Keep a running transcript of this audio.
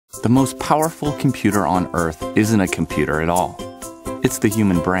The most powerful computer on Earth isn't a computer at all. It's the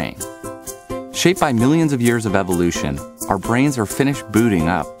human brain. Shaped by millions of years of evolution, our brains are finished booting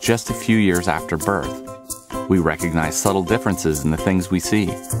up just a few years after birth. We recognize subtle differences in the things we see.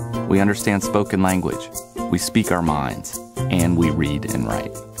 We understand spoken language. We speak our minds. And we read and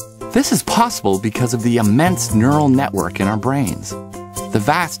write. This is possible because of the immense neural network in our brains. The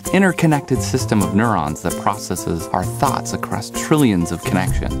vast interconnected system of neurons that processes our thoughts across trillions of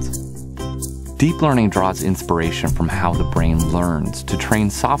connections. Deep learning draws inspiration from how the brain learns to train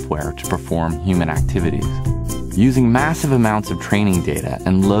software to perform human activities. Using massive amounts of training data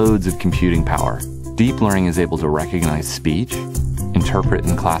and loads of computing power, deep learning is able to recognize speech, interpret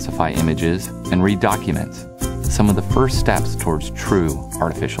and classify images, and read documents, some of the first steps towards true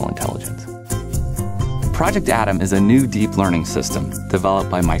artificial intelligence. Project Atom is a new deep learning system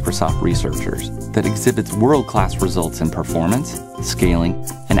developed by Microsoft researchers that exhibits world-class results in performance, scaling,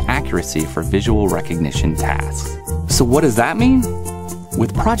 and accuracy for visual recognition tasks. So what does that mean?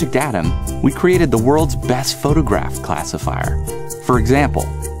 With Project Atom, we created the world's best photograph classifier. For example,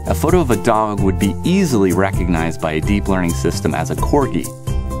 a photo of a dog would be easily recognized by a deep learning system as a corgi.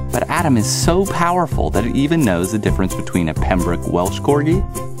 But Atom is so powerful that it even knows the difference between a Pembroke Welsh Corgi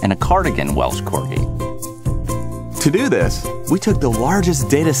and a Cardigan Welsh Corgi. To do this, we took the largest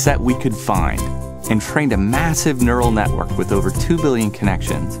data set we could find and trained a massive neural network with over 2 billion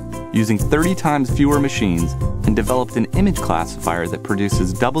connections, using 30 times fewer machines, and developed an image classifier that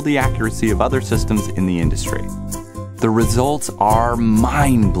produces double the accuracy of other systems in the industry. The results are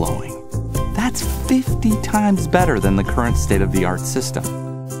mind-blowing. That's 50 times better than the current state-of-the-art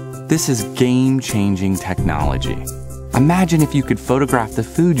system. This is game-changing technology. Imagine if you could photograph the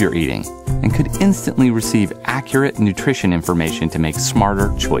food you're eating and could instantly receive accurate nutrition information to make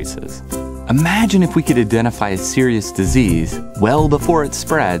smarter choices. Imagine if we could identify a serious disease well before it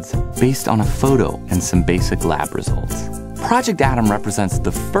spreads based on a photo and some basic lab results. Project Atom represents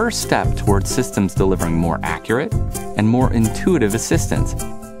the first step towards systems delivering more accurate and more intuitive assistance,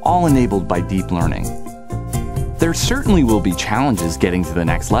 all enabled by deep learning. There certainly will be challenges getting to the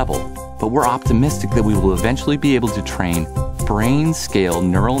next level, but we're optimistic that we will eventually be able to train brain-scale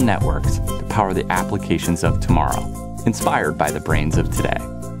neural networks to power the applications of tomorrow, inspired by the brains of today.